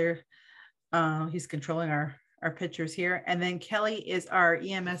on the other, he's controlling our pictures here. And then Kelly is our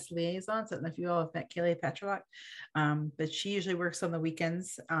EMS liaison. So I don't know if you all have met Kelly Petrolak, but she usually works on the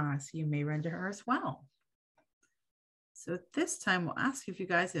weekends. So you may run to her as well. So at this time, we'll ask if you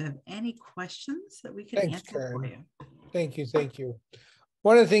guys have any questions that we can answer for you. Thank you. Thank you.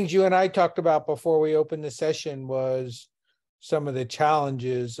 One of the things you and I talked about before we opened the session was some of the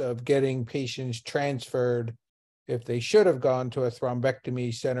challenges of getting patients transferred if they should have gone to a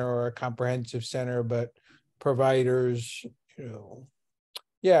thrombectomy center or a comprehensive center, but providers,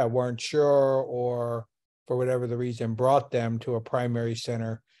 weren't sure, or for whatever the reason brought them to a primary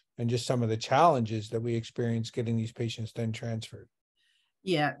center, and just some of the challenges that we experience getting these patients then transferred.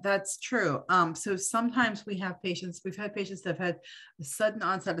 Yeah, that's true. So sometimes we've had patients that have had a sudden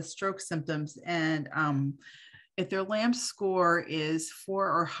onset of stroke symptoms, and if their LAMP score is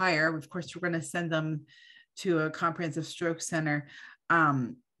 4 or higher, of course, we're going to send them to a comprehensive stroke center.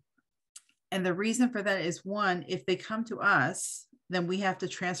 And the reason for that is, one, if they come to us, then we have to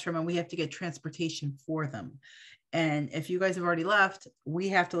transfer them and we have to get transportation for them. And if you guys have already left, we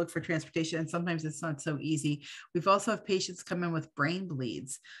have to look for transportation. And sometimes it's not so easy. We've also had patients come in with brain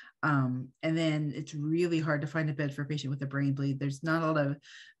bleeds. And then it's really hard to find a bed for a patient with a brain bleed. There's not a lot of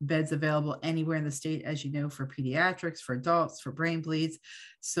beds available anywhere in the state, as you know, for pediatrics, for adults, for brain bleeds.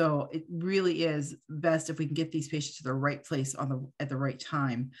 So it really is best if we can get these patients to the right place at the right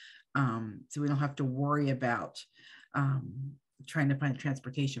time. So we don't have to worry about trying to find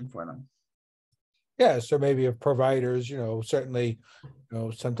transportation for them. Yeah, so maybe if providers, certainly,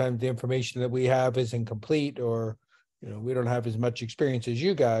 sometimes the information that we have isn't complete, or, we don't have as much experience as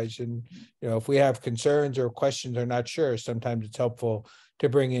you guys. And, if we have concerns or questions or not sure, sometimes it's helpful to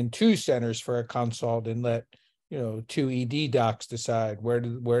bring in 2 centers for a consult and let, 2 ED docs decide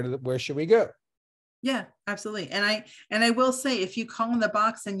where should we go. Yeah, absolutely. And I will say, if you call in the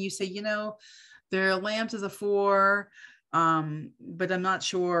box and you say, their LAMPS is a 4, but I'm not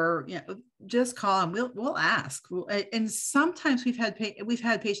sure, just call them. We'll ask. And sometimes we've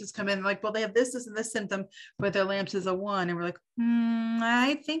had patients come in like, well, they have this and this symptom, but their LAMPS is a 1, and we're like,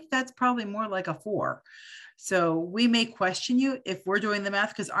 I think that's probably more like a 4. So we may question you if we're doing the math,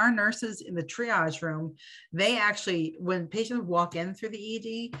 because our nurses in the triage room, they actually, when patients walk in through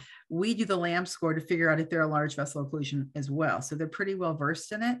the ED, we do the LAMP score to figure out if they're a large vessel occlusion as well. So they're pretty well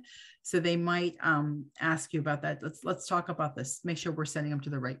versed in it. So they might ask you about that. Let's talk about this. Make sure we're sending them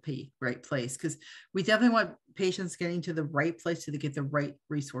to the right place, because we definitely want patients getting to the right place so they get the right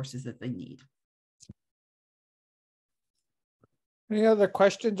resources that they need. Any other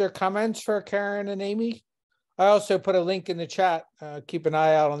questions or comments for Karen and Amy? I also put a link in the chat. Keep an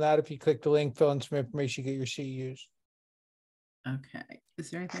eye out on that. If you click the link, fill in some information, get your CEUs. Okay. Is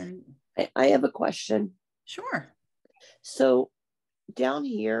there anything? I have a question. Sure. So down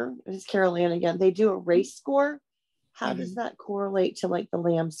here, this is Carolyn again, they do a race score. How does that correlate to like the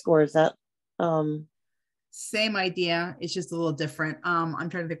LAMP score? Is that same idea? It's just a little different. I'm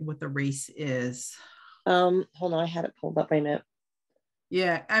trying to think of what the race is. Hold on, I had it pulled up right now.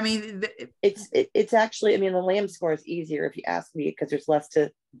 Yeah, I mean, it's actually, I mean, the LAMP score is easier if you ask me, because there's less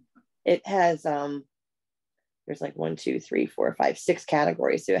to, it has, there's like 1, 2, 3, 4, 5, 6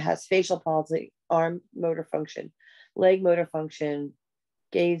 categories. So it has facial palsy, arm motor function, leg motor function,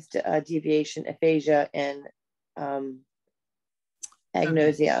 gaze deviation, aphasia, and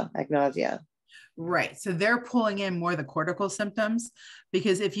agnosia. Right. So they're pulling in more the cortical symptoms,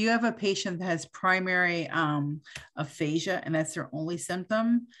 because if you have a patient that has primary aphasia and that's their only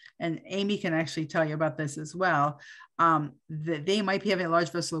symptom, and Amy can actually tell you about this as well, that they might be having a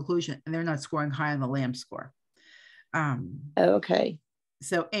large vessel occlusion and they're not scoring high on the LAMP score. Okay.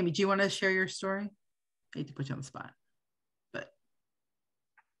 So Amy, do you want to share your story? I hate to put you on the spot, but.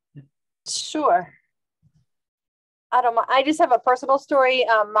 Sure. I don't mind. I just have a personal story.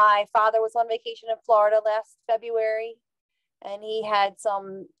 My father was on vacation in Florida last February, and he had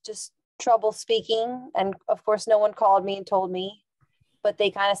some just trouble speaking. And of course, no one called me and told me, but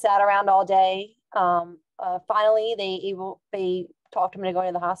they kind of sat around all day. Finally, they talked him into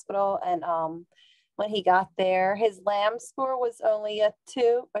going to the hospital. And when he got there, his LAMP score was only a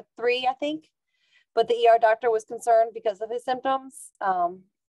 2 or 3, I think. But the ER doctor was concerned because of his symptoms.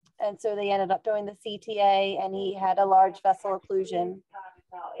 And so they ended up doing the CTA, and he had a large vessel occlusion,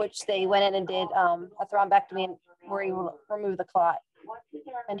 which they went in and did a thrombectomy where he removed the clot.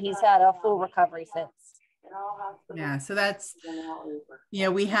 And he's had a full recovery since. Yeah, so that's,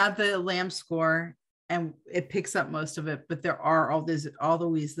 we have the LAMP score and it picks up most of it, but there are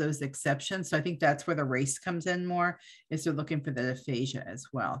always those exceptions. So I think that's where the race comes in more, is they're looking for the aphasia as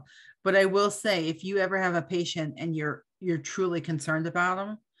well. But I will say, if you ever have a patient and you're truly concerned about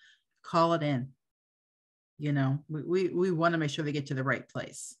them, call it in. We want to make sure they get to the right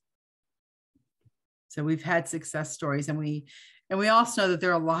place. So we've had success stories, and we also know that there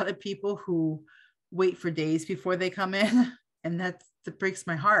are a lot of people who wait for days before they come in, and that breaks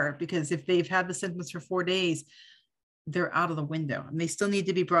my heart, because if they've had the symptoms for 4 days, they're out of the window, and they still need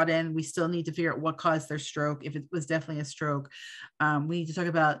to be brought in. We still need to figure out what caused their stroke, if it was definitely a stroke. We need to talk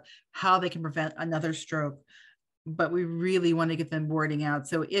about how they can prevent another stroke. But we really want to get them wording out.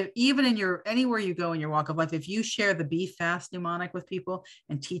 So even in anywhere you go in your walk of life, if you share the Be Fast mnemonic with people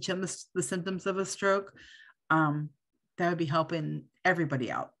and teach them the symptoms of a stroke, that would be helping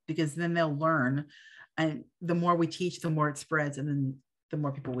everybody out, because then they'll learn. And the more we teach, the more it spreads, and then the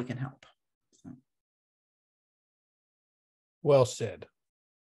more people we can help. So. Well said.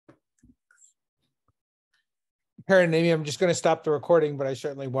 Karen and Amy, I'm just going to stop the recording, but I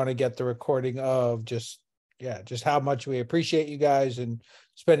certainly want to get the recording of just how much we appreciate you guys and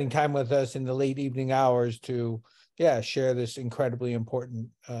spending time with us in the late evening hours to, share this incredibly important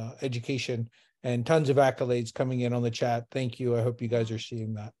education, and tons of accolades coming in on the chat. Thank you. I hope you guys are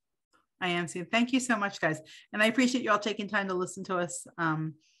seeing that. I am seeing. Thank you so much, guys. And I appreciate you all taking time to listen to us.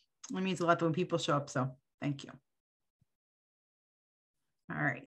 It means a lot when people show up. So thank you. All right.